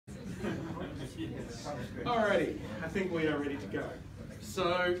Alrighty, I think we are ready to go.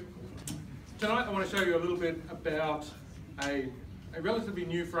 So tonight I want to show you a little bit about a relatively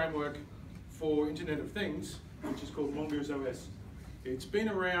new framework for Internet of Things, which is called Mongoose-OS. It's been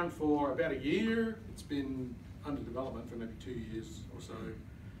around for about a year. It's been under development for maybe 2 years or so,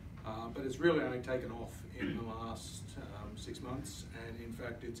 but it's really only taken off in the last 6 months, and in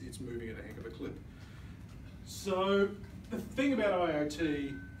fact it's moving at a heck of a clip. So the thing about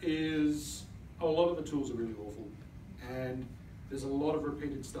IoT is a lot of the tools are really awful, and there's a lot of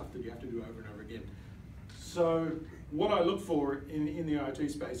repeated stuff that you have to do over and over again. So what I look for in the IoT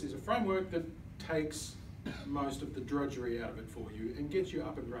space is a framework that takes most of the drudgery out of it for you and gets you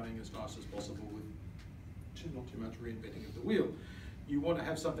up and running as fast as possible with not too much reinventing of the wheel. You want to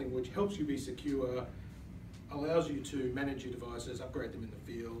have something which helps you be secure, allows you to manage your devices, upgrade them in the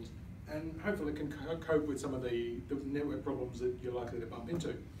field, and hopefully can cope with some of the network problems that you're likely to bump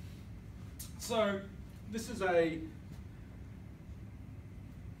into. So this is a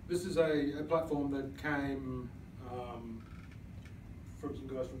platform that came from some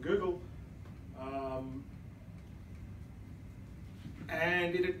guys from Google,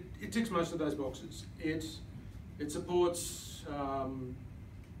 and it ticks most of those boxes. It supports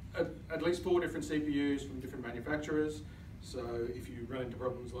at least 4 different CPUs from different manufacturers. So if you run into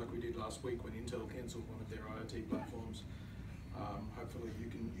problems like we did last week when Intel cancelled one of their IoT platforms, hopefully you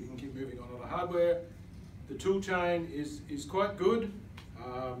can keep moving on other hardware. The tool chain is quite good.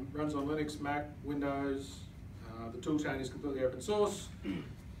 Runs on Linux, Mac, Windows. The tool chain is completely open source.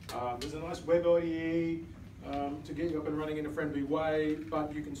 There's a nice web IDE to get you up and running in a friendly way,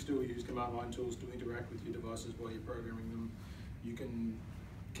 but you can still use command line tools to interact with your devices while you're programming them. You can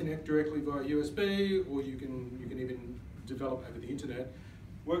connect directly via USB, or you can even develop over the internet.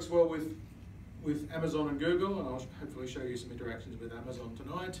 Works well with Amazon and Google, and I'll hopefully show you some interactions with Amazon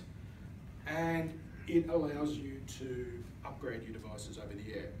tonight. And it allows you to upgrade your devices over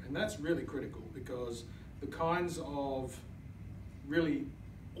the air. And that's really critical, because the kinds of really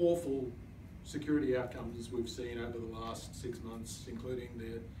awful security outcomes we've seen over the last 6 months, including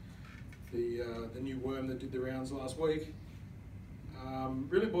the new worm that did the rounds last week,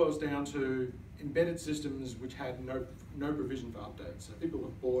 really boils down to embedded systems which had no provision for updates. So people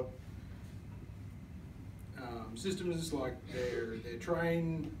have bought systems like their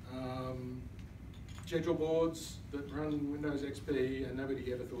train schedule boards that run Windows XP, and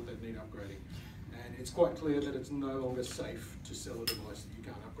nobody ever thought they'd need upgrading. And it's quite clear that it's no longer safe to sell a device that you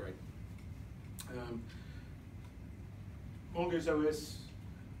can't upgrade. Mongoose-OS,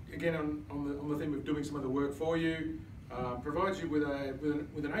 again on the theme of doing some of the work for you, provides you with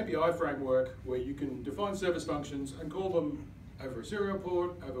an API framework where you can define service functions and call them over a serial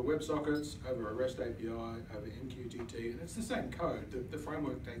port, over WebSockets, over a REST API, over MQTT, and it's the same code. The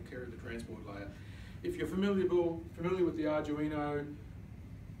framework takes care of the transport layer. If you're familiar with the Arduino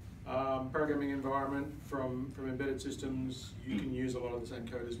programming environment from embedded systems, you can use a lot of the same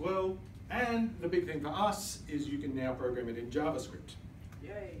code as well. And the big thing for us is you can now program it in JavaScript.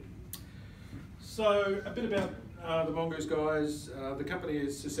 Yay! So a bit about the Mongoose guys. The company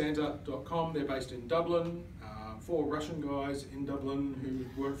is Sysanta.com. They're based in Dublin. 4 Russian guys in Dublin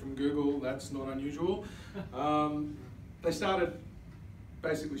who work from Google. That's not unusual. They started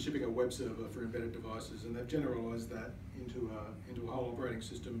basically shipping a web server for embedded devices, and they've generalized that into a whole operating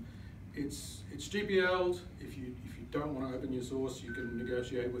system. It's GPL'd. If you don't want to open your source, you can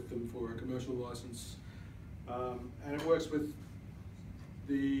negotiate with them for a commercial license, and it works with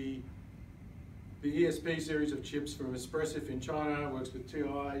the ESP series of chips from Espressif in China, works with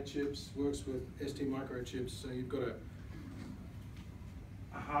TI chips, works with ST micro chips, so you've got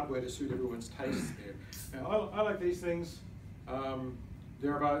a hardware to suit everyone's tastes there. Now, I like these things.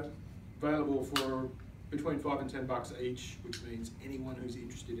 They're available for between $5 and $10 each, which means anyone who's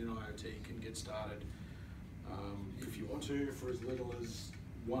interested in IoT can get started. If you want to, for as little as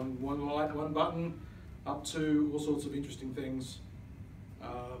one light, one button, up to all sorts of interesting things.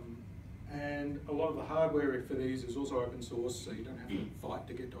 And a lot of the hardware for these is also open source, so you don't have to fight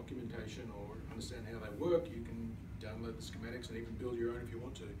to get documentation or understand how they work. You can download the schematics and even build your own if you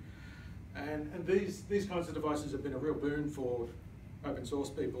want to. And these kinds of devices have been a real boon for open source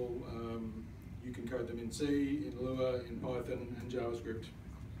people. You can code them in C, in Lua, in Python, and JavaScript.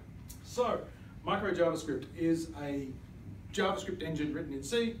 So, micro JavaScript is a JavaScript engine written in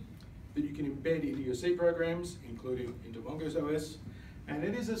C that you can embed into your C programs, including into Mongoose-OS. And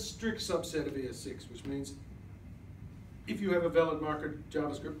it is a strict subset of ES6, which means if you have a valid micro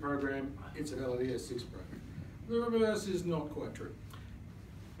JavaScript program, it's a valid ES6 program. The reverse is not quite true.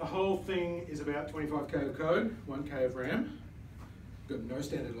 The whole thing is about 25K of code, 1K of RAM. Got no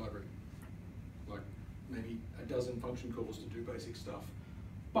standard library. like maybe a dozen function calls to do basic stuff.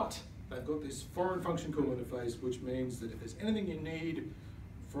 But they've got this foreign function call interface, which means that if there's anything you need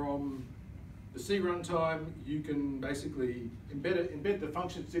from the C runtime, you can basically embed the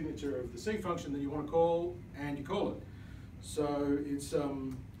function signature of the C function that you want to call, and you call it. So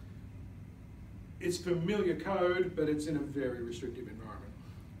it's familiar code, but it's in a very restrictive environment.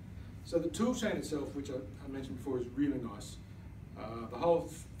 So the toolchain itself, which I mentioned before, is really nice. The whole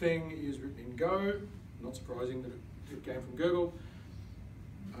thing is written in Go. Not surprising that it came from Google.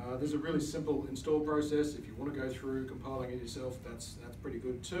 There's a really simple install process. If you want to go through compiling it yourself, that's pretty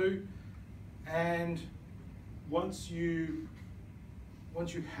good too. And once you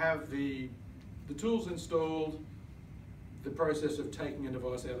have the tools installed, the process of taking a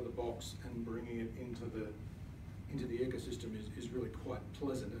device out of the box and bringing it into the ecosystem is really quite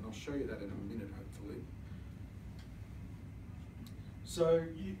pleasant, and I'll show you that in a minute, hopefully. So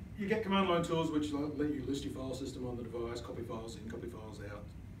you get command line tools which let you list your file system on the device, copy files in, copy files out,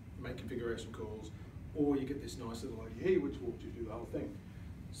 make configuration calls, or you get this nice little IDE which walks you through the whole thing.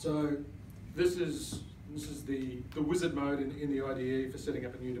 So this is the wizard mode in the IDE for setting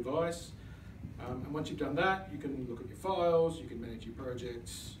up a new device. And once you've done that, you can look at your files, you can manage your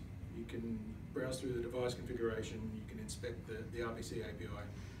projects, you can browse through the device configuration, you can inspect the RPC API.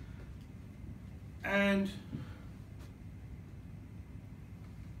 And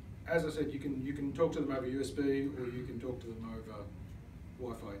as I said, you can talk to them over USB, or you can talk to them over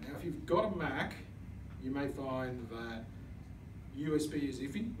Wi-Fi. Now, if you've got a Mac, you may find that USB is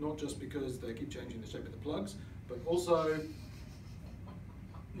iffy, not just because they keep changing the shape of the plugs, but also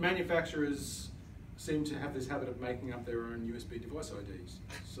manufacturers seem to have this habit of making up their own USB device IDs.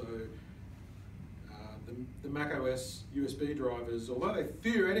 So the macOS USB drivers, although they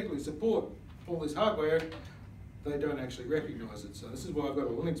theoretically support all this hardware, they don't actually recognize it. So this is why I've got a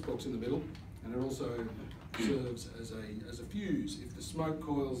Linux box in the middle, and it also serves as a fuse. If the smoke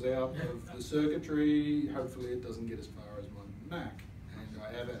coils out of the circuitry, hopefully it doesn't get as far as my Mac. And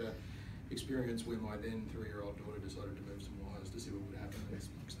I have had an experience where my then 3-year-old daughter decided to move some wires to see what would happen, and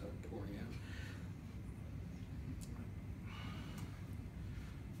smoke started pouring out.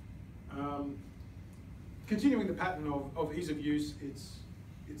 Continuing the pattern of ease of use, it's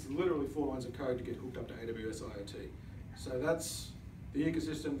literally 4 lines of code to get hooked up to AWS IoT. So that's the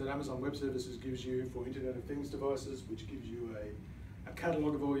ecosystem that Amazon Web Services gives you for Internet of Things devices, which gives you a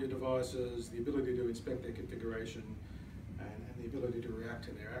catalog of all your devices, the ability to inspect their configuration, and the ability to react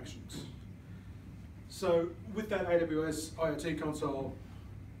to their actions. So with that AWS IoT console,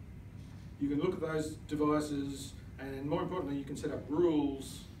 you can look at those devices, and more importantly, you can set up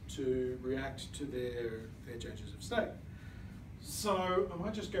rules to react to their changes of state. So I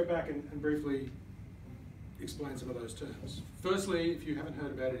might just go back and briefly explain some of those terms. Firstly, if you haven't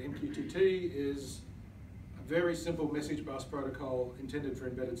heard about it, MQTT is a very simple message bus protocol intended for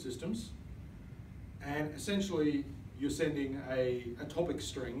embedded systems. And essentially, you're sending a topic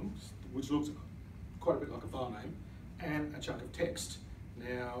string, which looks quite a bit like a file name, and a chunk of text.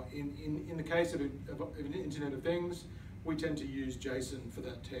 Now, in the case of an Internet of Things, we tend to use JSON for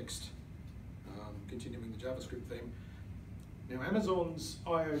that text, continuing the JavaScript theme. Now, Amazon's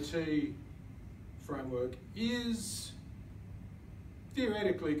IoT framework is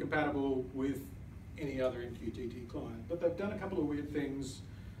theoretically compatible with any other MQTT client, but they've done a couple of weird things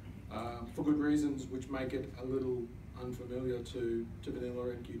for good reasons, which make it a little unfamiliar to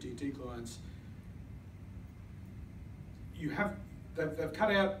vanilla MQTT clients. They've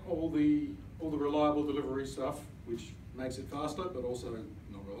cut out all the reliable delivery stuff, which makes it faster, but also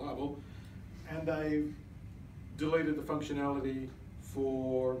not reliable, and they've deleted the functionality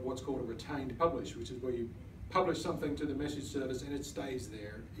for what's called a retained publish, which is where you publish something to the message service and it stays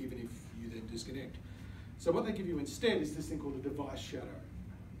there even if you then disconnect. So what they give you instead is this thing called a device shadow.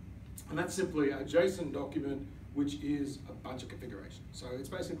 And that's simply a JSON document which is a bunch of configuration. So it's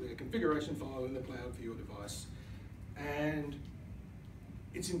basically a configuration file in the cloud for your device. And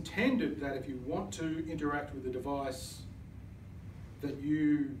it's intended that if you want to interact with the device, that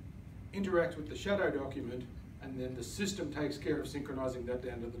you interact with the shadow document, and then the system takes care of synchronizing that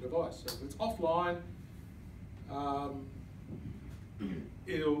down to the device. So if it's offline,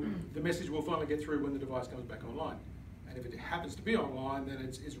 the message will finally get through when the device comes back online. And if it happens to be online, then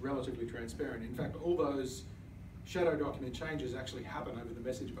it's relatively transparent. In fact, all those shadow document changes actually happen over the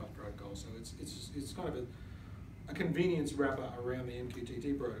message bus protocol. So it's kind of a convenience wrapper around the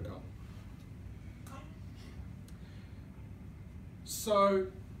MQTT protocol. So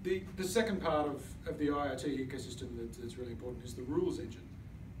the second part of the IoT ecosystem that's really important is the rules engine.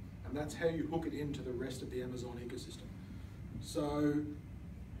 And that's how you hook it into the rest of the Amazon ecosystem. So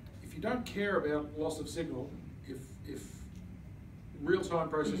if you you don't care about loss of signal, if real-time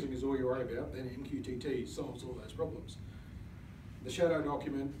processing is all you're worried about, then MQTT solves all those problems. The shadow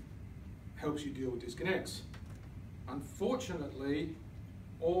document helps you deal with disconnects. Unfortunately,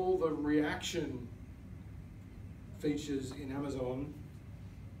 all the reaction features in Amazon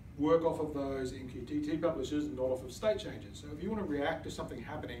work off of those MQTT publishers and not off of state changes. So if you want to react to something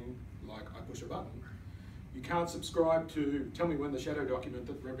happening, like I push a button, you can't subscribe to tell me when the shadow document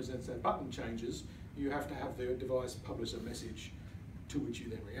that represents that button changes. You have to have the device publish a message to which you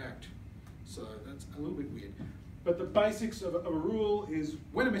then react. So that's a little bit weird. But the basics of a rule is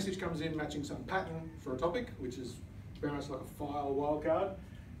when a message comes in matching some pattern for a topic, which is very much like a file wildcard,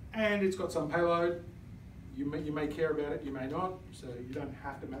 and it's got some payload, you may care about it, you may not, so you don't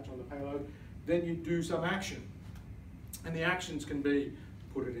have to match on the payload, then you do some action. And the actions can be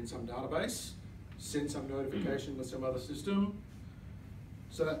put it in some database, send some notification with some other system.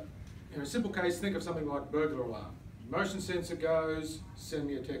 So that, in a simple case, think of something like burglar alarm. Motion sensor goes, send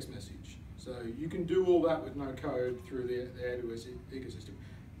me a text message. So you can do all that with no code through the AWS ecosystem.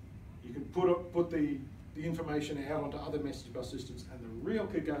 You can put the information out onto other message bus systems, and the real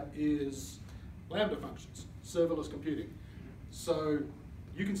kicker is Lambda functions, serverless computing. So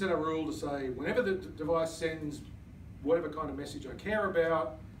you can set a rule to say, whenever the device sends whatever kind of message I care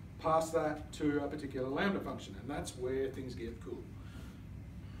about, pass that to a particular Lambda function, and that's where things get cool.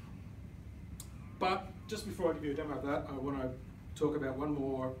 But just before I give you a demo of that, I want to talk about one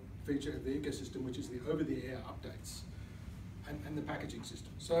more feature of the ecosystem, which is the over-the-air updates and the packaging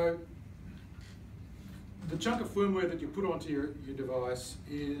system. So the chunk of firmware that you put onto your device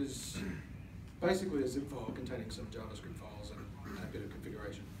is basically a zip file containing some JavaScript files and a bit of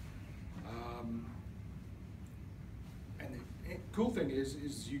configuration. And the cool thing is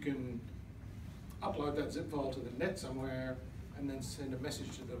you can upload that zip file to the net somewhere and then send a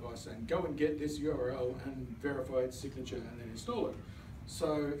message to the device saying, go and get this URL and verify its signature and then install it.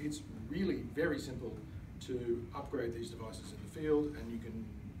 So it's really very simple to upgrade these devices in the field, and you can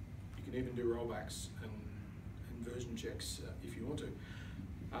even do rollbacks and version checks if you want to.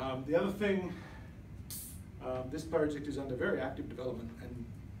 The other thing, this project is under very active development, and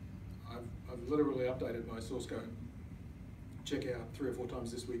I've literally updated my source code checkout 3 or 4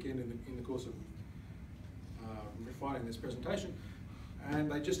 times this weekend in the course of refining this presentation.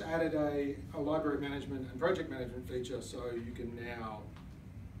 And they just added a library management and project management feature, so you can now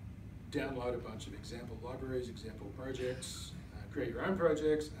download a bunch of example libraries, example projects, create your own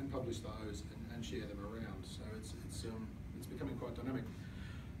projects, and publish those and share them around. So it's becoming quite dynamic.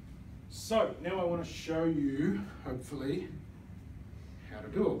 So now I want to show you, hopefully, how to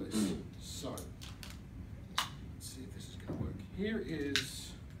do all this. So let's see if this is going to work. Here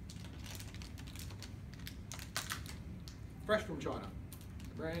is fresh from China,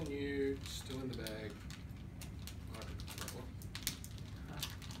 brand new, still in the bag.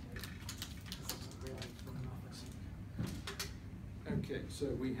 Okay, so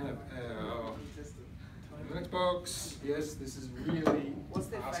we have our Linux box. Yes, this is really. What's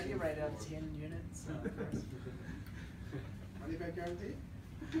their failure rate out of 10 units? Money back guarantee?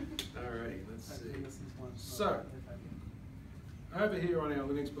 Alrighty, let's see. So, over here on our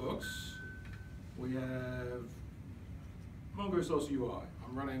Linux box, we have Mongoose-OS UI.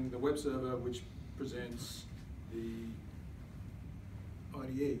 I'm running the web server which presents the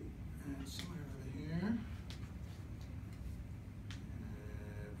IDE. And somewhere over here,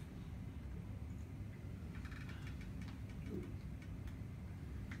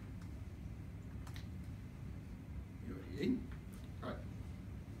 right.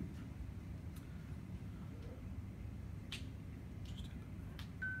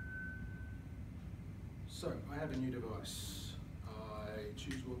 So I have a new device. I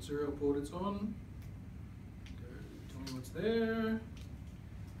choose what serial port it's on. Tell me what's there.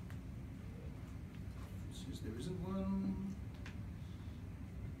 Says there isn't one.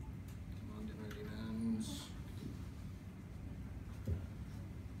 Come on, demo demands.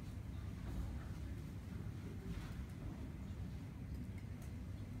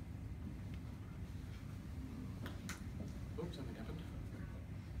 Oops, something happened.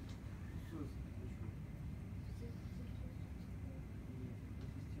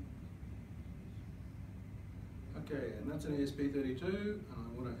 Okay, and that's an ESP32, and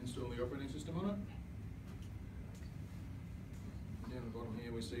I want to install the operating system on it. Down the bottom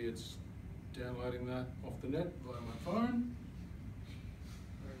here we see it's downloading that off the net via my phone.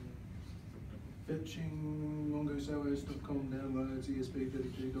 Fetching MongooseOS.com downloads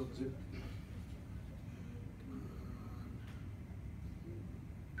ESP32.zip.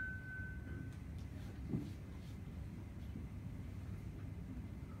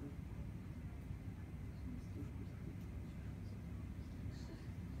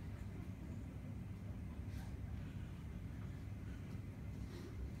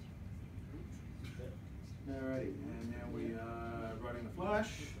 slash.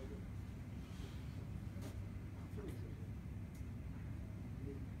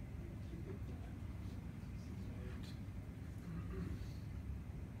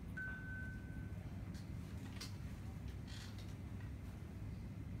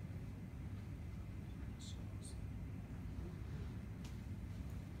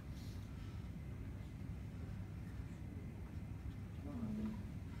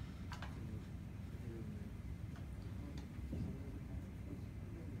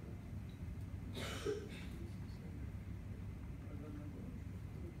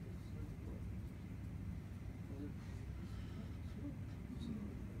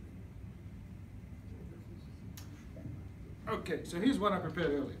 Okay, so here's what I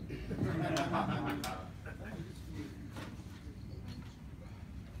prepared earlier. You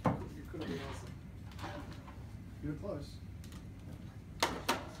could have been awesome. You were close.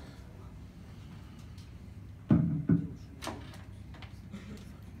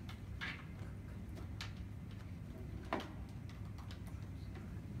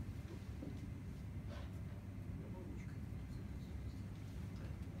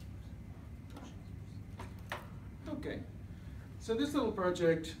 Okay, so this little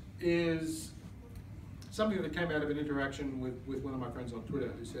project is something that came out of an interaction with one of my friends on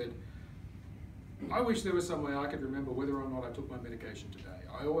Twitter who said, I wish there was some way I could remember whether or not I took my medication today.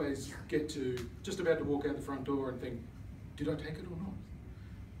 I always get to just about to walk out the front door and think, did I take it or not?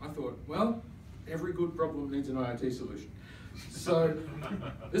 I thought, well, every good problem needs an IoT solution. So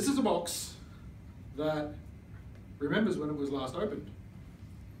this is a box that remembers when it was last opened.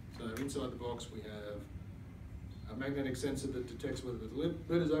 So inside the box we have a magnetic sensor that detects whether the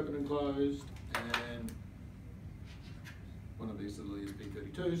lid is open and closed, and one of these little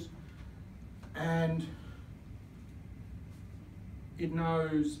ESP32s. And it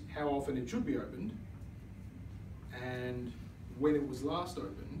knows how often it should be opened and when it was last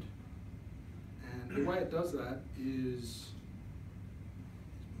opened. And the way it does that is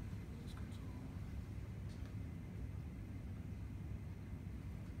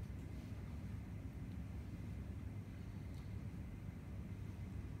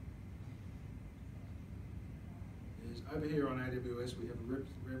over here on AWS we have a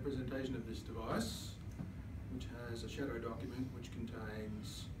representation of this device, which has a shadow document which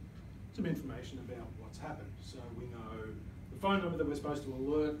contains some information about what's happened. So we know the phone number that we're supposed to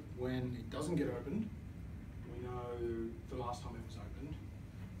alert when it doesn't get opened. We know the last time it was opened.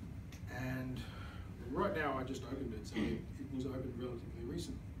 And right now I just opened it, so it was opened relatively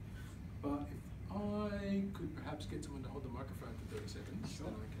recently. But if I could perhaps get someone to hold the microphone for 30 seconds, then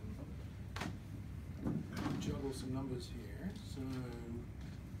I can juggle some numbers here. So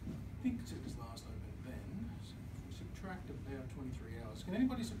I think it was last opened then. So if we subtract about 23 hours. Can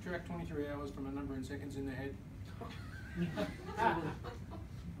anybody subtract 23 hours from a number in seconds in their head? There's a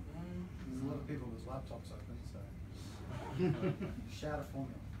lot of people whose laptops open, so shout a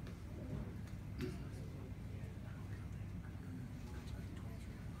formula.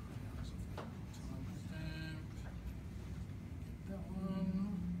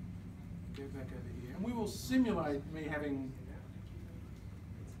 Back over here, and we will simulate me having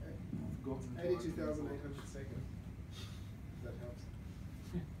 82,800 seconds. That helps.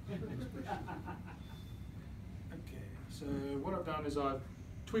 Okay, so what I've done is I've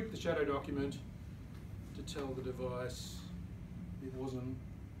tweaked the shadow document to tell the device it wasn't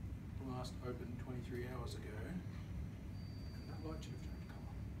last opened 23 hours ago, and that light should have turned colour.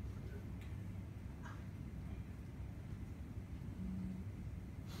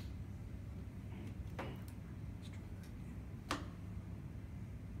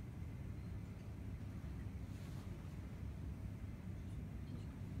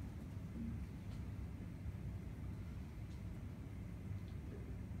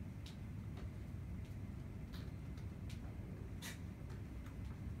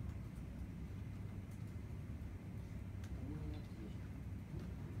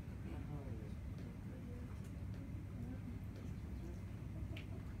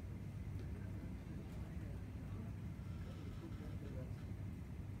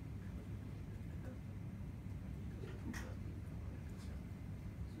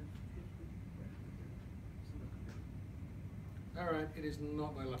 All right, it is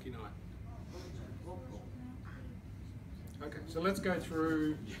not my lucky night. Okay, so let's go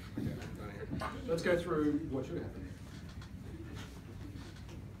through. Let's go through what should happen.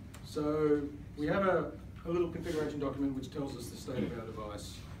 So we have a little configuration document which tells us the state of our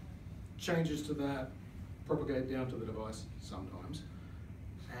device. Changes to that propagate down to the device sometimes,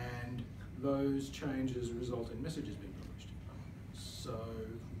 and those changes result in messages being published. So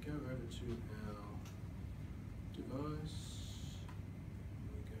if we go over to our device.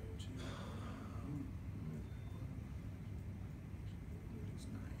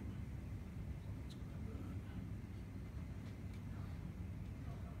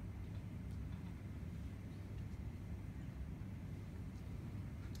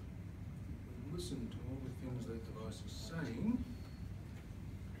 listen to all the things that device is saying.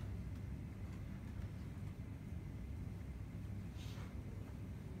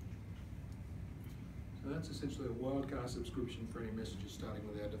 So that's essentially a wildcard subscription for any messages starting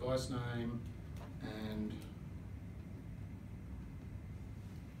with our device name and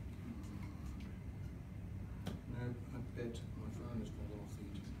no, I bet my phone has fallen off the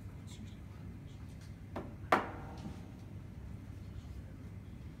internet.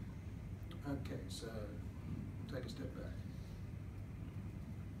 Okay, so take a step back.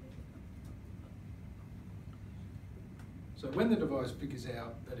 So when the device figures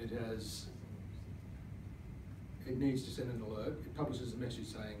out that it needs to send an alert, it publishes a message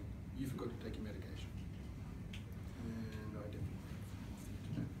saying, you forgot to take your medication. And I definitely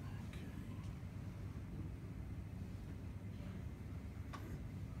forgot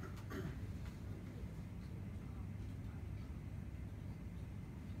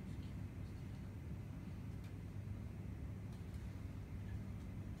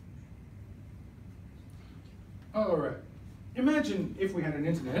to. All right. Imagine if we had an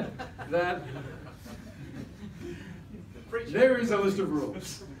internet that there is a list of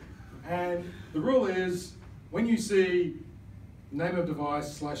rules. And the rule is when you see name of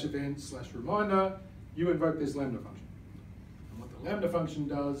device / event / reminder, you invoke this Lambda function. And what the Lambda function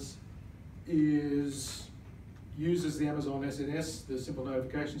does is uses the Amazon SNS, the simple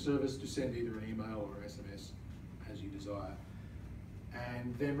notification service, to send either an email or SMS as you desire.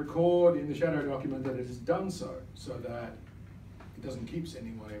 And then record in the shadow document that it has done so that it doesn't keep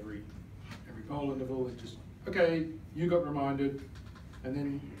sending one every poll interval. It just, okay, you got reminded, and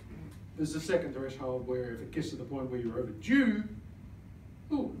then there's a second threshold where if it gets to the point where you're overdue,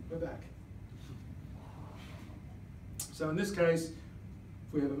 ooh, we're back. So in this case,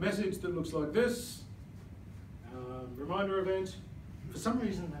 if we have a message that looks like this, reminder event, for some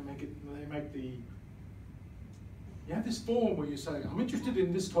reason you have this form where you say, I'm interested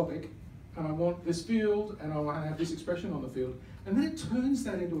in this topic, and I want this field, and I want to have this expression on the field, and then it turns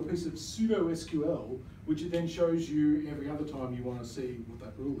that into a piece of pseudo SQL, which it then shows you every other time you want to see what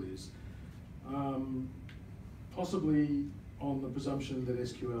that rule is. Possibly on the presumption that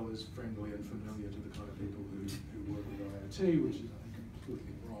SQL is friendly and familiar to the kind of people who work with IoT, which is I think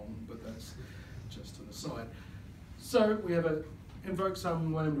completely wrong, but that's just an aside. So we have a invoke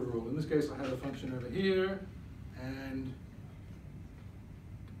some Lambda rule. In this case, I have a function over here, and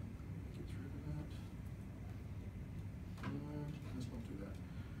get rid of that. No, let's not do that.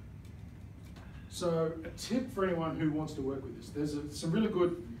 So a tip for anyone who wants to work with this, there's some really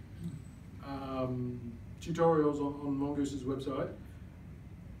good tutorials on Mongoose's website,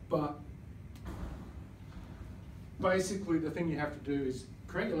 but basically the thing you have to do is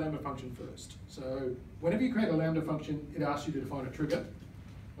create your Lambda function first. So whenever you create a Lambda function, it asks you to define a trigger.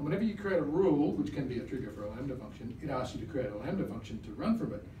 And whenever you create a rule, which can be a trigger for a Lambda function, it asks you to create a Lambda function to run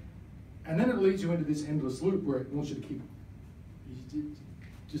from it. And then it leads you into this endless loop where it wants you to keep, it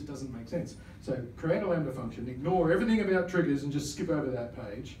just doesn't make sense. So create a Lambda function, ignore everything about triggers and just skip over that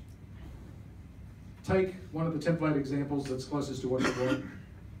page. Take one of the template examples that's closest to what you want,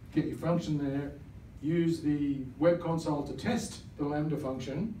 get your function there, use the web console to test the Lambda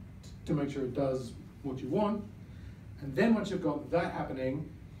function to make sure it does what you want. And then once you've got that happening,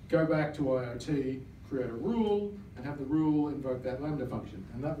 go back to IoT, create a rule, and have the rule invoke that Lambda function.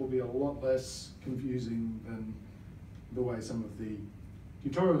 And that will be a lot less confusing than the way some of the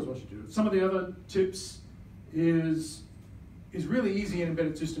tutorials want you to do it. Some of the other tips is really easy in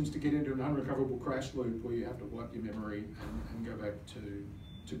embedded systems to get into an unrecoverable crash loop where you have to wipe your memory and go back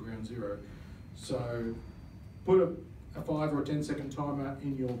to ground zero. So put a 5 or a 10-second timer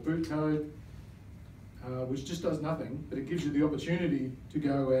in your boot code, which just does nothing, but it gives you the opportunity to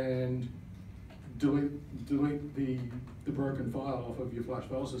go and delete the broken file off of your flash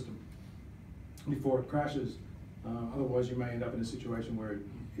file system before it crashes. Otherwise, you may end up in a situation where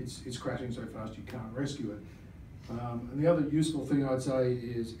it's crashing so fast you can't rescue it. And the other useful thing I'd say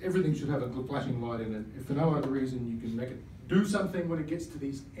is everything should have a flashing light in it. If for no other reason, you can make it do something when it gets to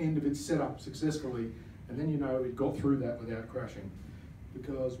the end of its setup successfully, and then you know it got through that without crashing.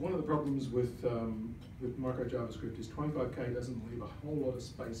 Because one of the problems with micro JavaScript is 25K doesn't leave a whole lot of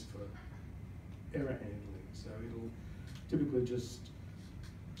space for error handling. So it'll typically just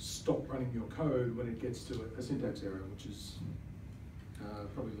stop running your code when it gets to a syntax error, which is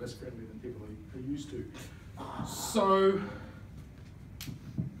probably less friendly than people are used to. So,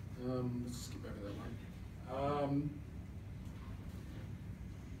 let's skip over that one.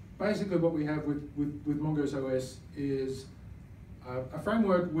 Basically what we have with Mongoose-OS is a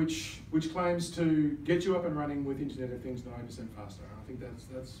framework which claims to get you up and running with Internet of Things 90% faster. I think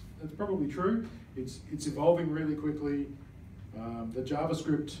that's probably true. It's evolving really quickly. The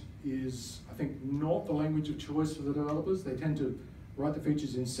JavaScript is, I think, not the language of choice for the developers. They tend to write the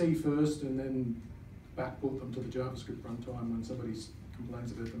features in C first and then backport them to the JavaScript runtime when somebody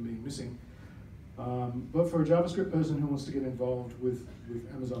complains about them being missing. But for a JavaScript person who wants to get involved with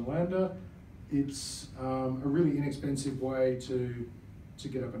Amazon Lambda, it's a really inexpensive way to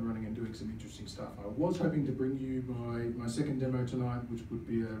get up and running and doing some interesting stuff. I was hoping to bring you my second demo tonight, which would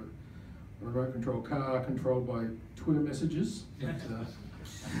be a remote control car controlled by Twitter messages. But,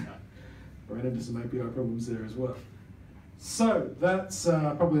 I ran into some API problems there as well. So that's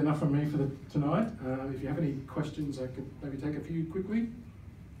probably enough from me for tonight. If you have any questions, I could maybe take a few quickly.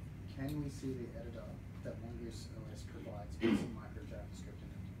 Can we see the editor that Mongoose-OS provides with some micro JavaScript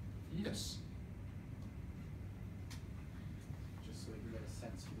in it? Yes. Just so we can get a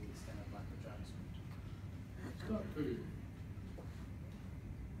sense for the extent of micro JavaScript. Start to.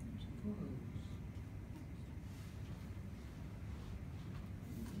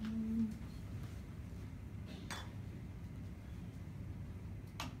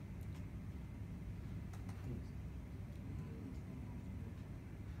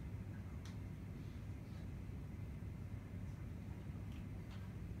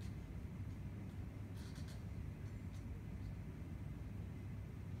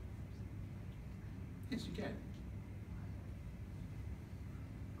 Yes, you can.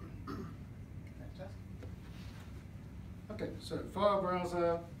 Fantastic. Okay, so file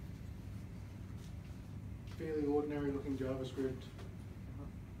browser, fairly ordinary looking JavaScript.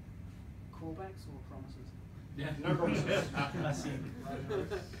 Callbacks or promises? Yeah. No promises.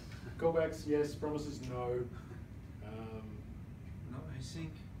 Callbacks, yes. Promises, no. No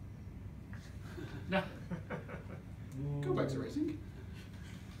async. No. Callbacks are async.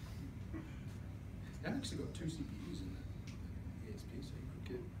 I've actually got 2 CPUs in the ESP, so you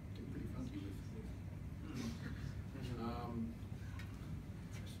could get pretty funky with.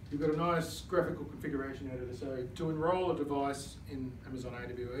 You've got a nice graphical configuration editor. So to enroll a device in Amazon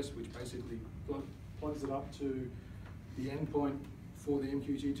AWS, which basically plugs it up to the endpoint for the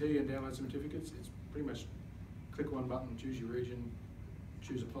MQTT and download some certificates, it's pretty much click one button, choose your region,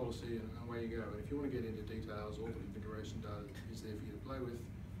 choose a policy, and away you go. And if you want to get into details, all the configuration data is there for you to play with.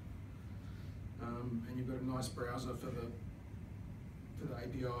 And you've got a nice browser for the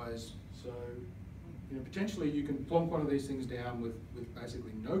APIs. So, you know, potentially you can plonk one of these things down with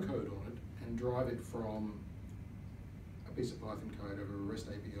basically no code on it and drive it from a piece of Python code over a REST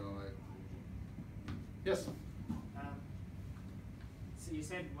API. Yes? So you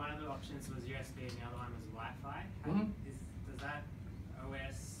said one of the options was USB and the other one was Wi-Fi. Does that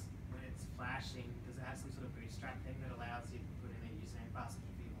OS, when it's flashing, does it have some sort of bootstrap thing that allows you to put in a username and password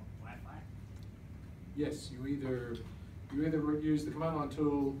if you want Wi-Fi? Yes, you either use the command line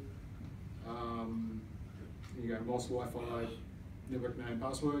tool, you go MOS Wi-Fi, network name,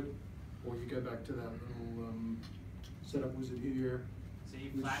 password, or you go back to that little setup wizard here. So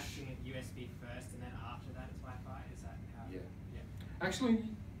you're flashing it USB first and then after that it's Wi-Fi? Is that how? Yeah. Yeah. Actually,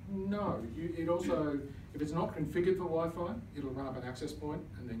 no. It also, if it's not configured for Wi-Fi, it'll run up an access point,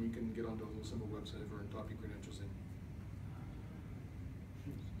 and then you can get onto a little simple web server and type your credentials in.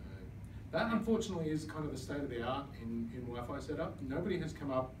 That, unfortunately, is kind of the state of the art in Wi-Fi setup. Nobody has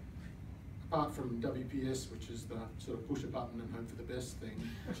come up, apart from WPS, which is the sort of push a button and hope for the best thing,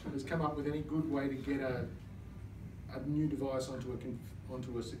 has come up with any good way to get a new device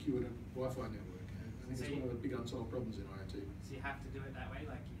onto a secured Wi-Fi network. I think So it's one of the big unsolved problems in IoT. So you have to do it that way,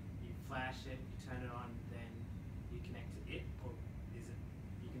 like you flash it, you turn it on, then you connect to it, or is it,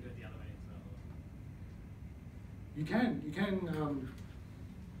 you can do it the other way as well? You can.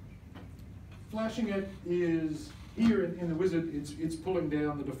 Flashing it is here in the wizard. It's pulling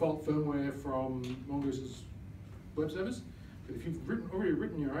down the default firmware from Mongoose's web service. But if you've already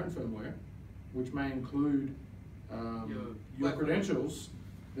written your own firmware, which may include your credentials,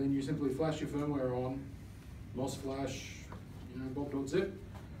 then you simply flash your firmware on, MOS flash, bob.zip,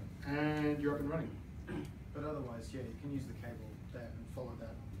 and you're up and running. But otherwise, yeah, you can use the cable there and follow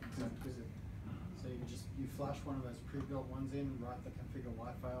that exact wizard. So you flash one of those pre-built ones in, write the configure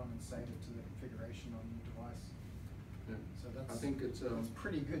Wi-Fi on, and save it to the configuration on your device. Yeah. So that's, I think it's that's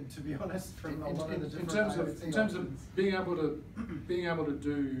pretty good, to be honest, from a in lot of the different terms options. of being able to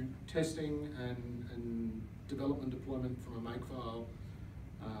do testing and development deployment from a makefile,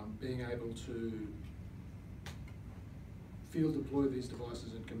 being able to field deploy these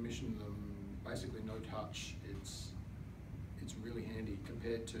devices and commission them basically no touch. It's really handy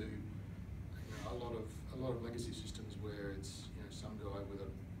compared to a lot of legacy systems where it's some guy with a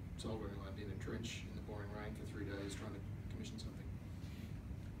soldering iron in a trench in the pouring rain for 3 days trying to commission something.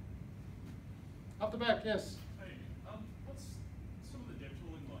 Up the back, yes. Hey, what's some of the dev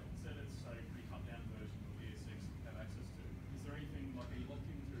tooling like? Instead it's a pretty cut down version of ES6 you have access to. Is there anything like, are you locked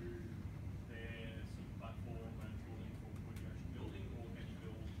into their sort of platform and tooling for when you're actually building, or can you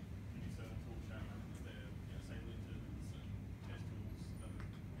build any certain tool chain with their, say, linters and test tools that are,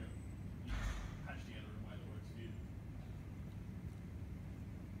 you patch together in a way that works for you?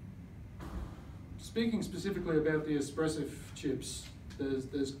 Speaking specifically about the expressive chips,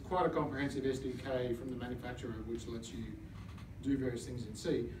 there's quite a comprehensive SDK from the manufacturer which lets you do various things in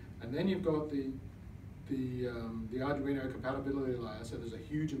C. And then you've got the Arduino compatibility layer, so there's a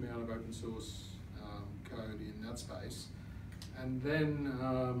huge amount of open source code in that space. And then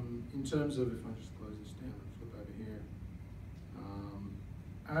in terms of, if I just close this down and flip over here,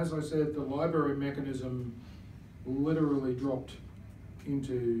 as I said, the library mechanism literally dropped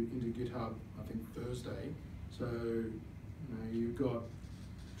into GitHub, I think Thursday. So you've got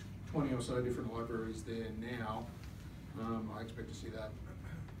 20 or so different libraries there now. I expect to see that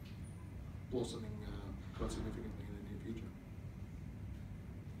blossoming quite significantly in the near future.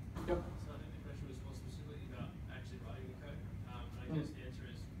 Yep. So I think the question was more specifically about actually writing the code. And I guess the answer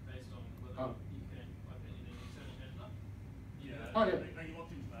is based on whether you can pipe it in an external editor. Yeah. Oh, yeah. Are you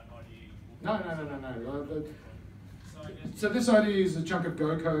locked into that IDE? No. So I guess So this IDE is a chunk of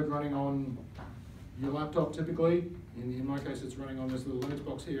Go code running on your laptop typically. In my case, it's running on this little Linux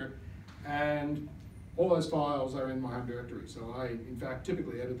box here. And all those files are in my home directory. So I, in fact,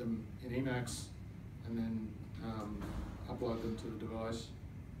 typically edit them in Emacs and then upload them to the device.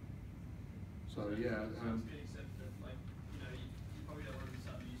 So yeah. So it's good, except that, like, you probably don't want to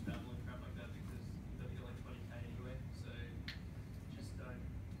start to use Babel and crap like that because you're going to get like 20K anyway. So just don't.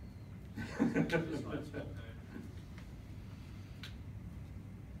 Just write small code.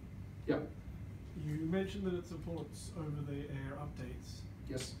 Yeah. You mentioned that it supports over-the-air updates.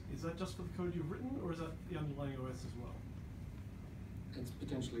 Yes. Is that just for the code you've written, or is that the underlying OS as well? It's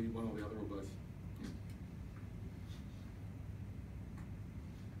potentially one or the other or both. Yeah.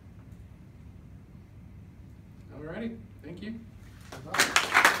 Alrighty, thank you.